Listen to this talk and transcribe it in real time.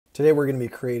Today we're going to be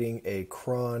creating a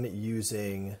cron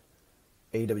using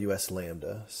AWS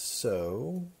Lambda.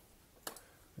 So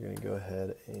we're going to go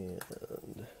ahead and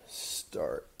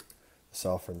start this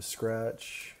off from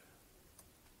scratch.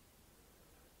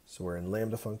 So we're in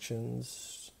Lambda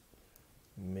functions,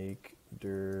 make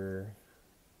dir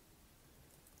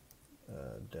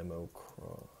demo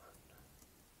cron,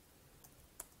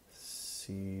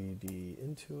 cd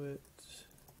into it,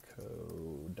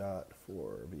 code dot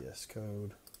for VS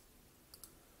Code.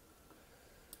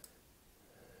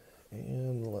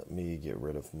 And let me get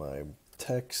rid of my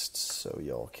text so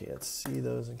y'all can't see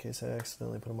those in case I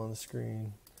accidentally put them on the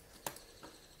screen.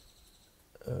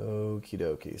 Okie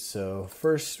dokie. So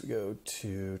first we go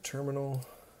to terminal,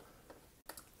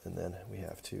 and then we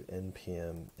have to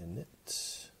npm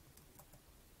init,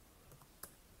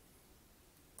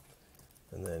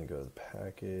 and then go to the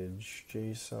package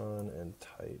JSON and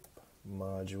type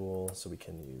module so we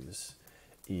can use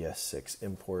ES6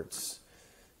 imports.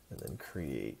 And then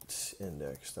create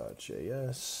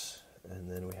index.js,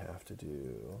 and then we have to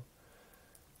do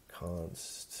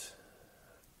const,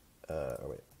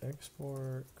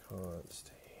 export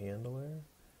const handler,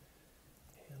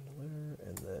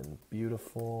 and then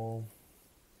beautiful,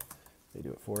 they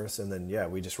do it for us, and then yeah,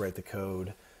 we just write the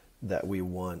code that we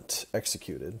want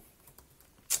executed.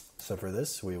 So for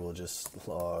this, we will just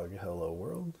log hello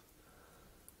world,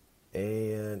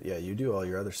 and yeah, you do all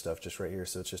your other stuff just right here,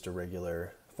 so it's just a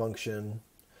regular function.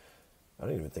 I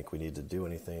don't even think we need to do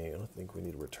anything. I don't think we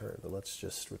need to return, but let's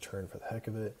just return for the heck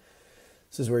of it.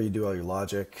 This is where you do all your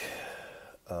logic.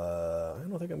 I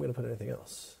don't think I'm going to put anything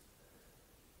else.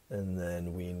 And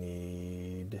then we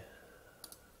need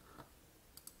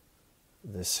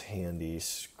this handy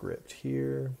script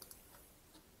here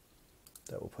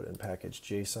that we'll put in package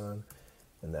JSON,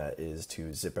 and that is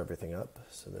to zip everything up.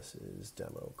 So this is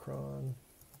demo cron.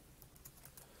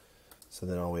 So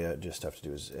then all we just have to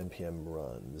do is npm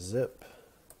run zip,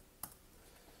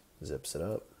 zips it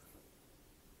up.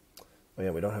 Oh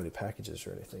yeah, we don't have any packages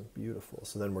or anything. Beautiful.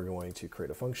 So then we're going to create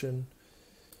a function,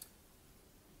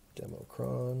 demo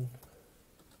cron.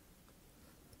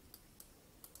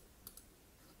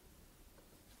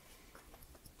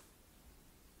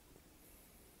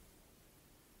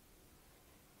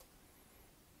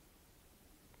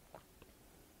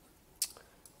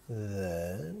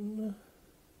 Then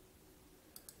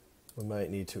we might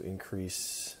need to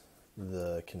increase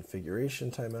the configuration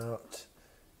timeout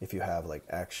if you have like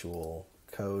actual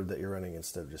code that you're running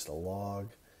instead of just a log.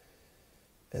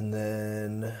 And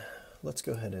then let's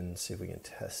go ahead and see if we can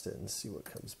test it and see what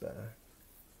comes back.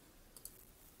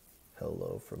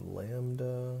 Hello from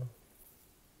Lambda.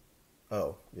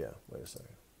 Oh, yeah, wait a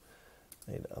second.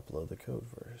 I need to upload the code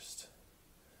first.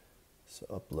 So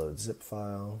upload zip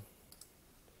file.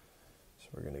 So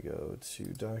we're going to go to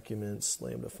documents,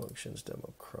 Lambda functions,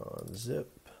 demo cron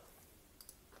zip.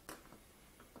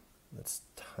 That's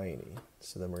tiny.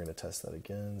 So then we're going to test that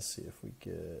again, see if we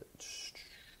get...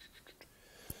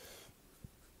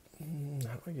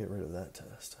 How do I get rid of that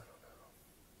test? I don't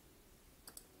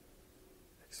know.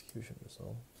 Execution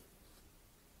result.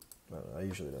 I don't know, I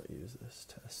usually don't use this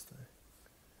test thing.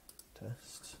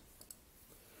 Test.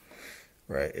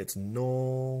 Right, it's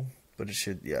null. But it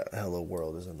should, yeah, hello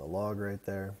world is in the log right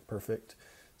there. Perfect.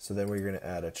 So then we're going to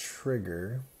add a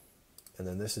trigger. And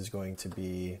then this is going to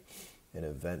be an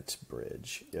event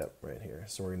bridge. Yep, right here.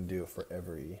 So we're going to do it for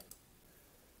every,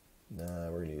 we're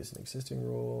going to use an existing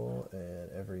rule and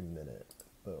every minute.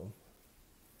 Boom.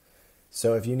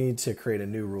 So if you need to create a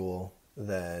new rule,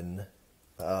 then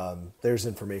there's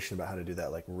information about how to do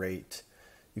that, like rate.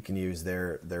 You can use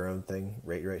their own thing,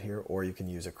 rate right here, or you can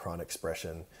use a cron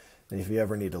expression. And if you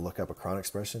ever need to look up a cron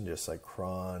expression, just like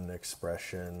cron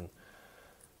expression,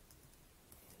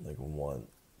 like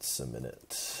once a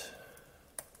minute.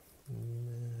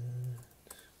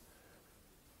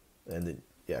 And then,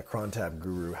 yeah, crontab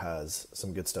guru has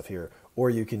some good stuff here. Or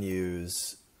you can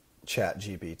use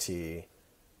ChatGPT,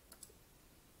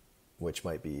 which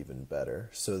might be even better.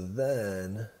 So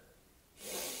then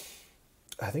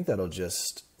I think that'll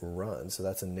just run. So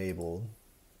that's enabled.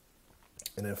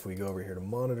 And if we go over here to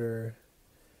monitor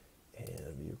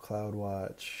and view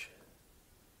CloudWatch,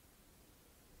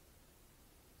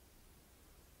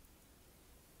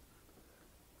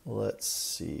 let's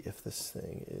see if this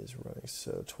thing is running.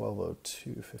 So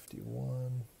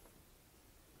 12:02:51.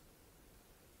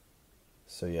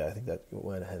 So yeah, I think that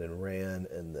went ahead and ran,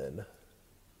 and then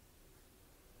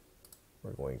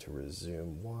we're going to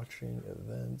resume watching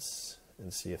events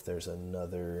and see if there's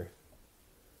another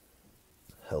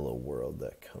hello world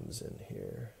that comes in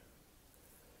here.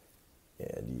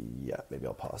 And yeah, maybe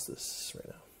I'll pause this right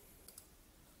now.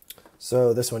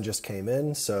 So this one just came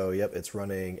in. So yep, it's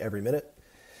running every minute.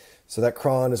 So that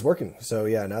cron is working. So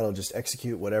yeah, now it'll just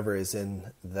execute whatever is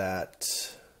in that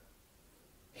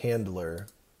handler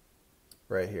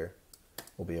right here.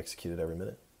 Will be executed every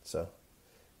minute. So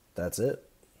that's it.